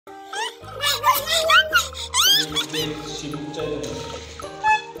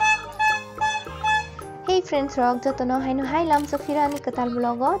Hey friends rock jotono haino hailam sofirani katal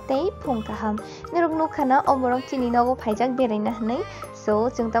vlogo tei phung kaham nirok nukhana oborok chini nogo Hajak beraina hnai so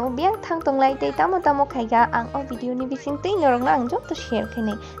जों tamo biang thang tonglai tei tamo khaiga ang o video ni bising tei norok na ang joto share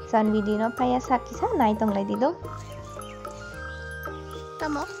khainai jan video no paya sakisa nai tonglai dido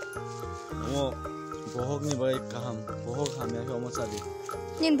tamo o bohok ni bai kaham bohok hamya ho mosadi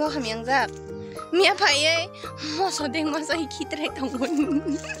nin bo hamyang jak mia phaiye moso deng moso hikitrai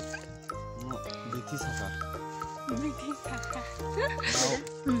tongun Biti saka.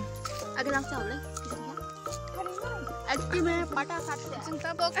 Agak chau le. Asti में पटा साथ से Chúng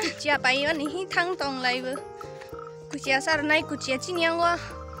ta bok kucia payo ni thang tong lai bu. Kucia sar nai kucia chinyang wa.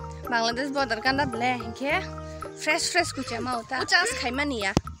 Bangladesh border kan da ble ke. Fresh kucia mau ta. Kucia khai mani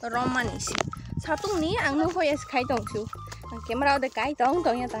ya. Rom mani si. Satung ni ang nu ho yes khai tong chu. Camera de kai tong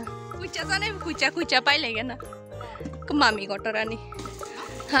ya ta. Kucia sa nai kucia pai le ga na. Ko mami gotora ni.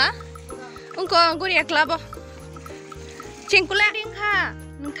 Ha? Ungko guriya klabo. Cengkula ring kha.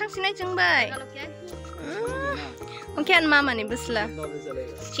 Nungthang sinai jengbai. Mungkin mama ni besla.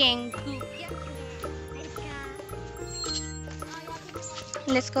 Cengku.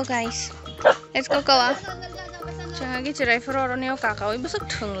 Let's go guys. Let's go kawa. Jangan gitu cerai feroro ni oka kau ibu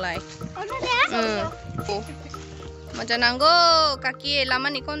setung lai. Macam nanggo kaki lama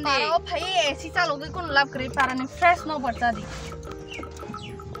ni konde. पारो भाई सीसा लोग को लाभ करे पारा ने fresh no बढ़ता दी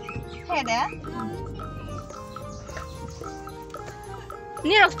है दे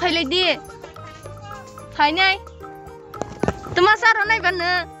Ni rok phai lai di. Phai nai. Tuma saro nai ban na.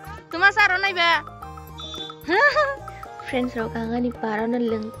 Tuma saro nai ba. Friends rok angani para na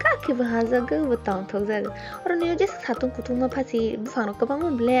lengka ke bahaza ge butang thok ja. Or ni je satung kutung ma phasi bufang no kabang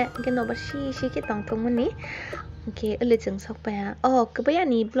mon ble ke no ba shi ke tang thong mani. Okay, ele jeng sok pa ya. Oh, kebaya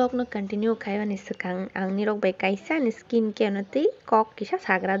ni blog no continue khai ni sekang ang ni rok bai kaisa ni skin care na ti kok kisa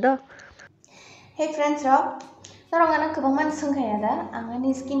sagra do. Hey friends rok. Narong anak kebangan sengkaya da,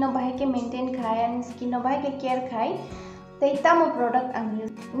 angani skin no bahai ke maintain khai, ani skin no bahai ke care khai. Tei tamo product ang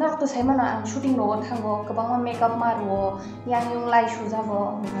use. Narok to sai mana ang shooting no thango, kebangan makeup maru, yang yung lai shuza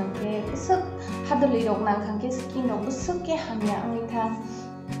bo, ngangke besok hadli rok nang khangke skin no besok ke hamya ang thang.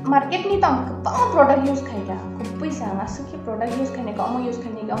 Market ni tang kebangan product use khai ga, kupui sa masuk ke product use khai ne ka, use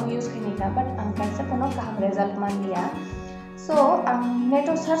khai ne ka, but ang kaisa kono kaham result man dia. So ang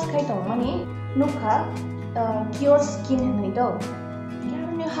neto search khai tong mani nukha CureSkin henai do.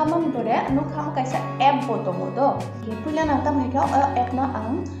 Kaya hamam dore anu ham kaisa app boto bodo. Ke pula na tam heka app na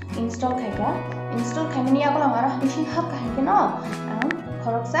ang install khaika. Install khamani ako lang ara machine hak kahe no. Ang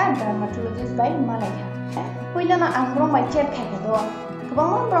khoroksa dermatologist by Malaya. Pula na ang ro mai check khaika do.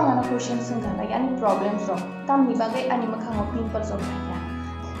 Kabang brong ana question sungka like any problems ro. Tam ni bagai ani makhang pimples of khaika.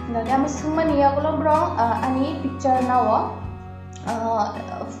 Ngaga masumani ako lang brong ani picture na wo.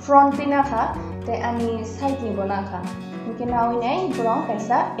 Front pina kha te ani side ni bona kha mungkin nawi nai borong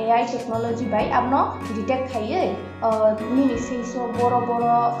kaisa AI technology by abno detect khaiye mini face so boro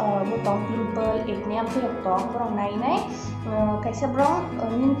butong pimple acne am thok tong borong nai kaisa borong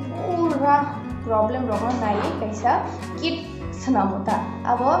nin pura problem rong nai kaisa kit sanamota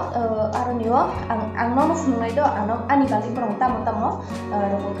abo aroniyo ang no funai do ani bagi borong tamo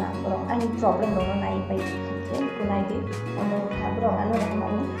rong ka borong ani problem rong nai pai kunai di borong anu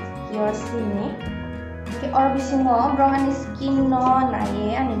ramani CureSkin ni ke or bisino brong ani skin no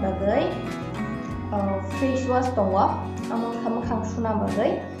nae ani bagai face wash tongo among kham suna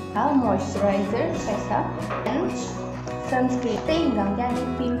bagai moisturizer kaisa and sunscreen te hingang yani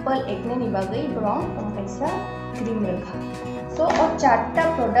pimple acne ni bagai brong kaisa cream rakha so or charta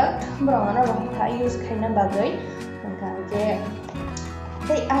product brong ana rakha use khaina bagai angka ke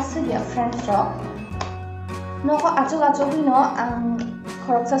te asya friends ro no ko achu no ang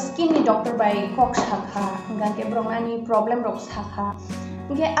khoroksa skin ni doctor by kok sakha ngang ke brong ani problem rok sakha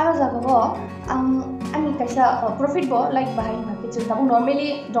nge ara jagabo ani kaisa profit bo like bahai na ke chunta normally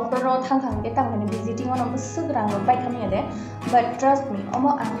doctor ro thang ke tang ne visiting on sugrang ro bai khami ade but trust me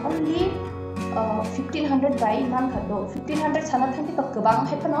omo only 1500 by month do 1500 sana thang ke kebang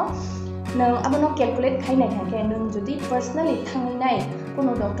haipano nang abono calculate khainai ke nang jodi personally thangai nai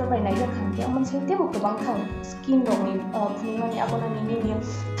kono doctor by nai khang ke amon saite bo kebang khang skin rong ni phunimani abona ni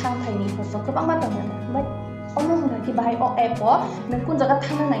thang thaini photo kebang ma tang but omo hura ki bahai o app o nang kun jaga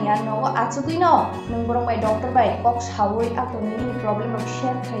thang na ya no achugui no nang borong by doctor by kok sawoi akoni ni problem of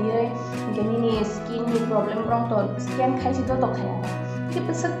share khaiye geni ni skin ni problem rong to scan khaisi to khaya ke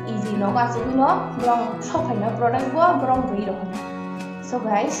pesat easy no achugui no borong shokai na product bo borong bui ro so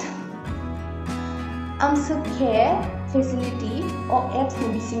guys am sub care facility o apps ni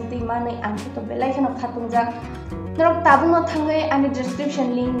bising ti mane ang to belai khano khatung jak norok tabung no thangai ani description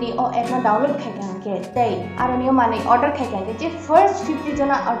link ni o app no download khaikan ke tei aro ni mane order khaikan ke je first 50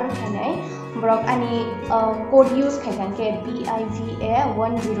 jona order khainai brok ani code use khaikan ke BIVA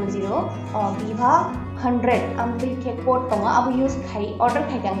 100 BIVA 100 amri ke code tonga abu use khai order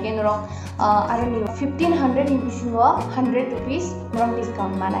khaikan ke norok aro ni 1500 in bisingo 100 rupees norok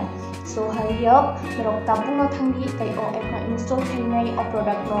discount manai so hurry up norok tabung no thangi tai o app no install khainai o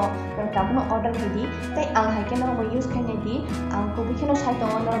product no norok tabung no order khaidi tai ang haike norok use khainai di ang ko bikhino sai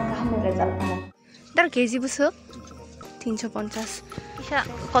tonga norok kaham result pamo dar keji buso 350 isa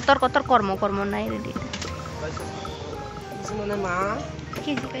kotor kormo nai ready Semana ma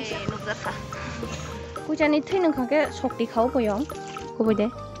keji kaisa nukjaka kujani thai nang khake shokti khau boyong koboi de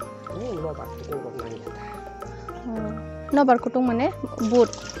no ba ko rok nai nobar kutung mane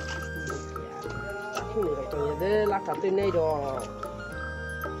boot ni rok to ye la ka te nei do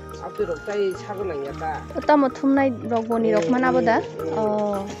ap te rok tai sago nang ya ta utamo thumnai rok boni rok mana boda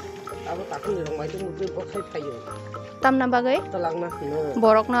abo ta ni rok mai tu mu bo khai phayo tamna bagai talang na no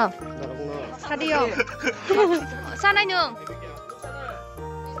borok na borok no sadio sanai nyong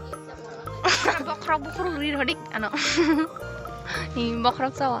bokhrok rir hodik ano ni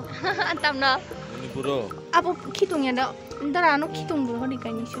bokhrok sawa tamna Puro. Apo kitung ya da ndara ano kitung bur hodik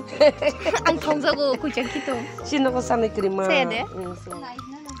kai nisu ang thongjago kuja kitung sino ko sanai krima se de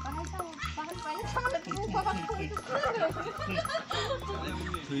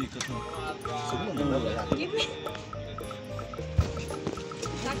Tui ka tho.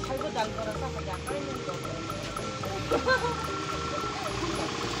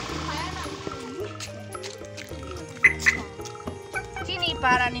 Chini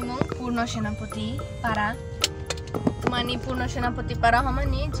para ni mong Purno Senapati para mani Purno Senapati para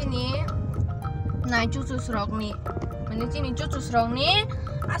hamani chini nai chuchu srok ni mani chini chuchu srok ni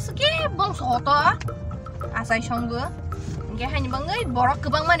aske bong soto asai songgo ge hani bangai borok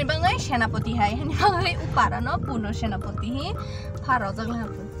kebang mani bangai Senapati hai hani bangai upara no Purno Senapati hi pharo jagla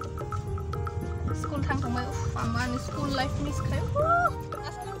pu school thang thang mai amani school life miss khai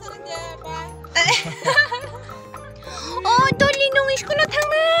school thang je bye oh dolly nung school thang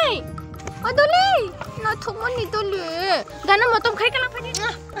nai oh dolly na thumon ni dolly gana motom khai kala phani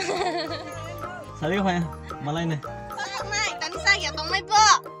Sari ko ya. Malay na. sak nai tani sa ya tong mai bo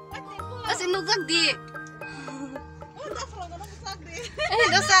asin nugak di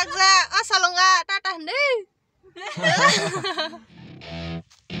do sak ja asalonga tata ne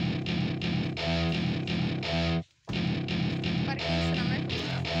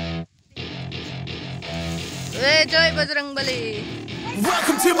Jai Bajrangbali.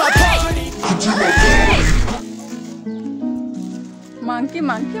 Welcome to my party. Monkey.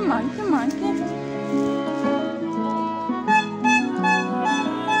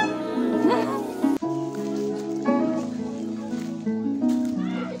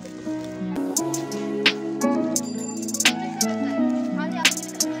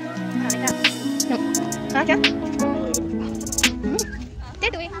 Hajak. Tết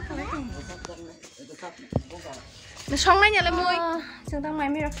đuôi. Nó xong này nhà là môi. Chúng ta mày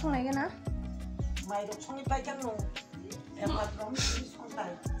mới đặt xong này cái nào? mai rok songi pai kan no em hat rom song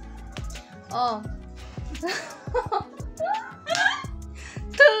tai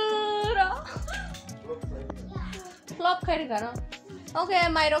Turo. Flop khai được cả nó. Ok,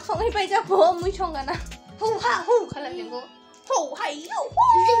 mày đặt xong này pai ra phố mới xong cả nào. Hu ha hu khai lại liền cô. Hu hay hu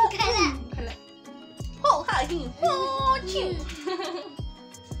hu khai lại. Hu hay hu chịu.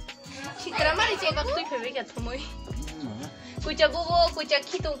 Chị cái mà đi chơi bác tôi phải biết cái thôi. Kucha bobo, kucha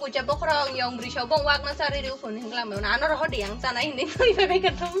kitung, kucha bokrang yang berisau bong wak na sari riu phun hinglam me na roh diang sana ini tôi phải biết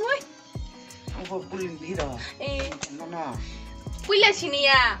cái thôi. ang ko pulin bira no Kuila sini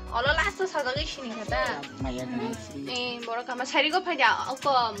ya, olo last sa dagai sini kata. maya ni Boro kama sari go phaja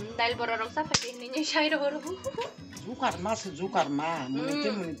ko dail boro rok sa phati ni sai ro ro. jukar ma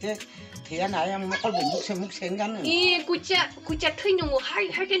munite thia na yang mokol bu muk sen gan Kucha thui nungu hai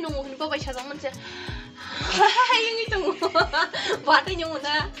ke nungu hin ba sa jang man se. Hai yang itu. Ba ta nungu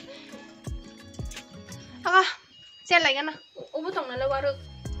na. Aga, set lại cái nào. Ubu tong na la waru.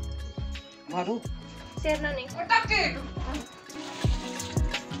 maru Set na ni.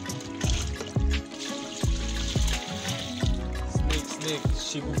 Snake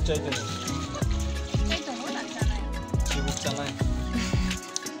시국 짜이잖아. 시국잖아.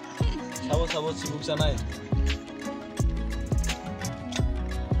 사보 시국잖아.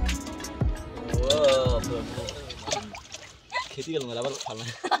 와, खेती kalau nggak dapat kalah.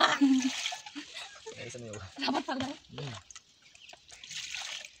 Dapat pala.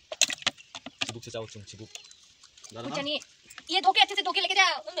 지국 제자 오중 지국. Kucha ni ये धोके अच्छे से धोके लेके जा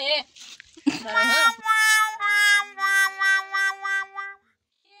ले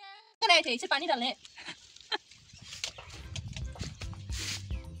करे थे इसे पानी डालने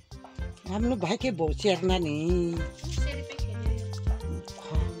हम लोग भाई के बहुत चेरना नहीं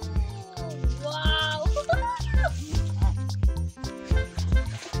वाओ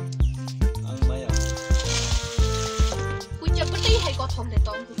कुछ बड़ी है को थोम दे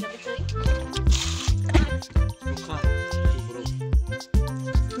तो कुछ बड़ी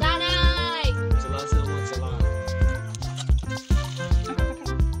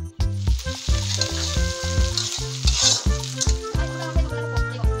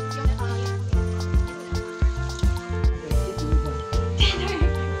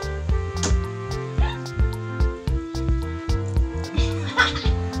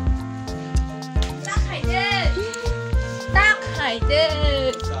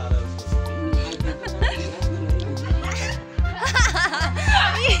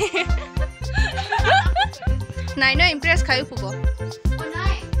Này nó impress kayu fugo.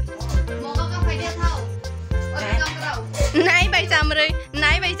 Này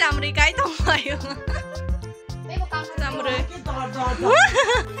bay chamri cái tông mày. Chamri.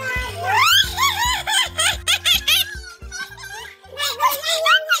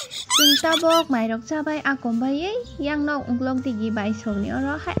 Chúng ta bốc mày đọc cha bay à còn bay ấy, yang nong unglong tigi bay sầu nữa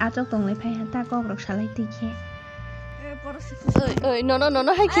đó hay áo trong lấy phải hắn ta có đọc sao lấy tigi. Ơi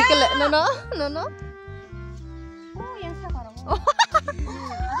nó hay khi cái lệ nó.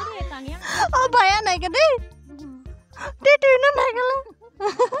 Bài anh này cái đi nó này cái lên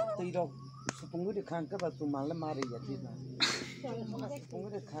Tây đâu sepung được khang các bạn tụi mình là mari vậy thì là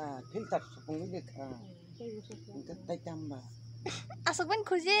sepung được khang filter sepung được khang cái tay chăm mà asok ben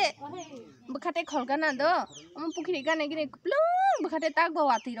khuje bekate kholga na do am pukhiri ga nagi ne kuplung bekate tak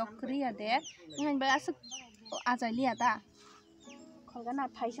bawa ti rok kriya de ngan ba asok ajali ata kholga na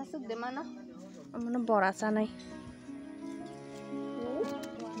phaisa suk de mana amna bora sa nai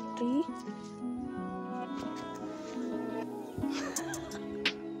tri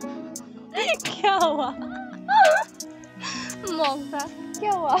क्या हुआ मोंगा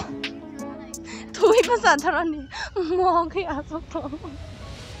क्या हुआ तू ही पसंद था नहीं मोंगे आसो तो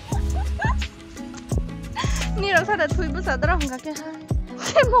นี่เราถ้าแต่ทุยภาษาตรังกันแค่ใ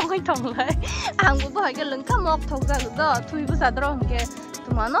ช่มองให้ตรงเลยอ่างบุบให้กันลึงข้ามอกทงกันหรือก็ทุยภาษาตรังแกตั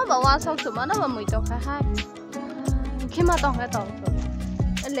วมันน่ะบอกว่าชอบตัวมันน่ะว่าไม่ต้องให้ขี้มาต้องให้ตรง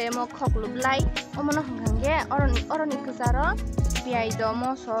เลยมอกขอกลุบไล่เอามันน่ะหังแกอรนี่คือสาระbiaya itu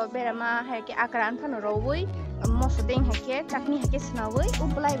mau so berama heke akaran pun rawui mau so deng heke chutney heke senawui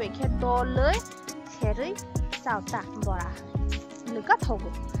ubulai heke dolai seri sauta bora luka thogu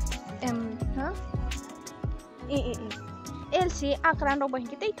ha LC akaran robo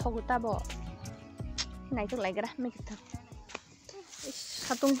heke tei thogu tabo nai tu lai gara me kita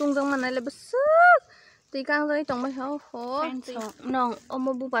satung tung jang mana le besuk tei kang jai tong mai ho nong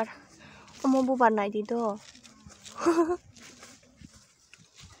omo bubar nai di do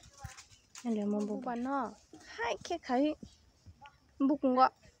Ele mau buat no, hai ke kai buku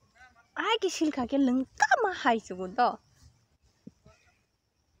gak, hai ke silka ke lengkap mah hai cukup do.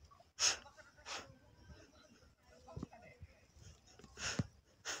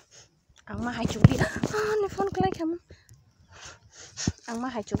 Ang mah hai cukup dia, nelfon kelai kamu. Ang mah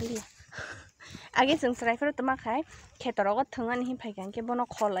hai cukup dia. Agi seng serai kalau temak hai, ketorogot tengah nih pegang ke bono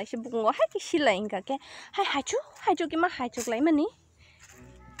kolai si buku gak hai ke silai enggak ke, hai cukup mah hai cukup lagi mana?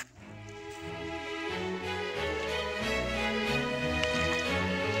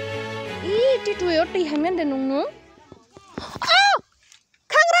 Ti tuyo ti hamen de nung nung. Oh!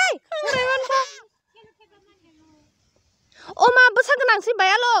 Khangrai man pa. O ma besar kenang si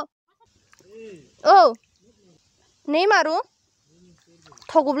bayalo. Oh. Nei maru.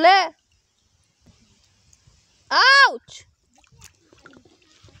 Thoguble. Ouch.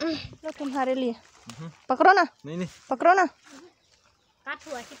 Lo तुम्हारे लिए. पकड़ो ना. नहीं पकड़ो ना. काट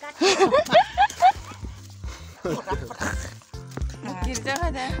हुआ कि काट. गिरजा है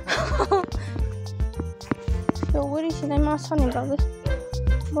दे 요거리 시내 마산인가 그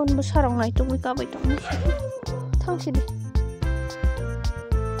뭔 사랑 나이 좀 까봐 있다 당신이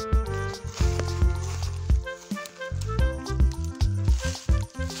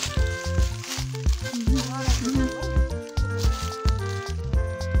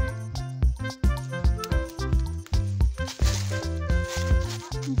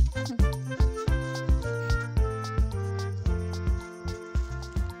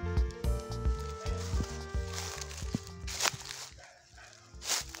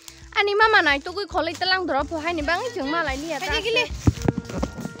Ani mama này tôi cứ khó lấy lang drop hai ni bang chừng mà lại đi à ta.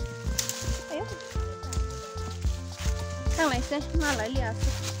 Thằng này xem, mà lại lìa.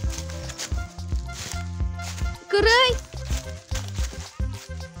 Cứ rơi.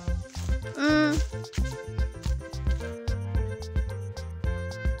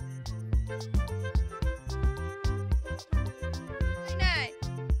 Này,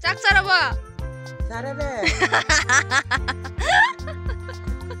 chắc sao đâu bà? Sao đấy?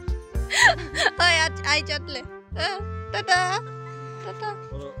 Ơi, ai chốt lên. Ta-da. Ta-da.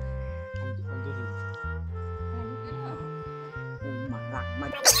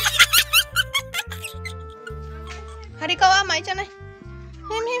 Hari kau amai cho này.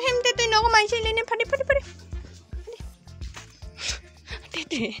 Hem tete nó có mai chơi lên phadi.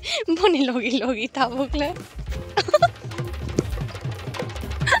 Tete boni logi tabuk le.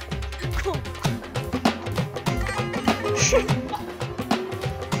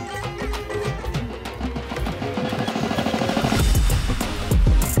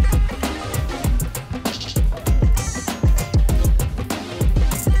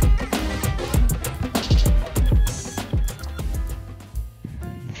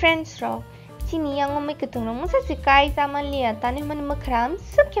 Friends ro, sini yang ngomai keteng nong masa si kai zaman lia tani man makram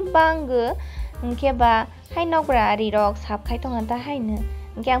seke bangge, ngke ba hai nok berari rok sap kai tong anta hai ne,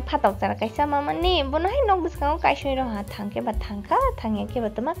 ngke yang patok cara kai sama mani, bono hai nok biskang kai shoi ro ha thangke ba thangka thangya ke ba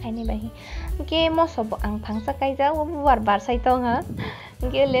tama kai ne bahi, ngke mosobo ang phangsa kai ja wo bar sai tong ha,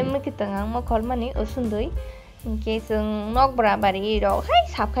 ngke lem keteng ang mokol mani usundoi. Ngke sung nok berabari rok hai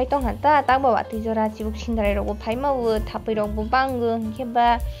sap kai tong hanta tak bawa tijora cibuk sindare rok pai mau tapi rok bu bangge ngke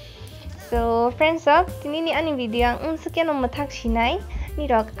ba. So friends of tini ni ani video ang sekian matak sinai ni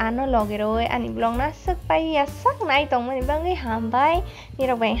rok ano logero ani blog na sak pai ya sak nai tong mani bangai hambai ni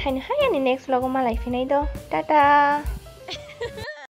rok bang hai ani next vlog ma life nai do. Dadah.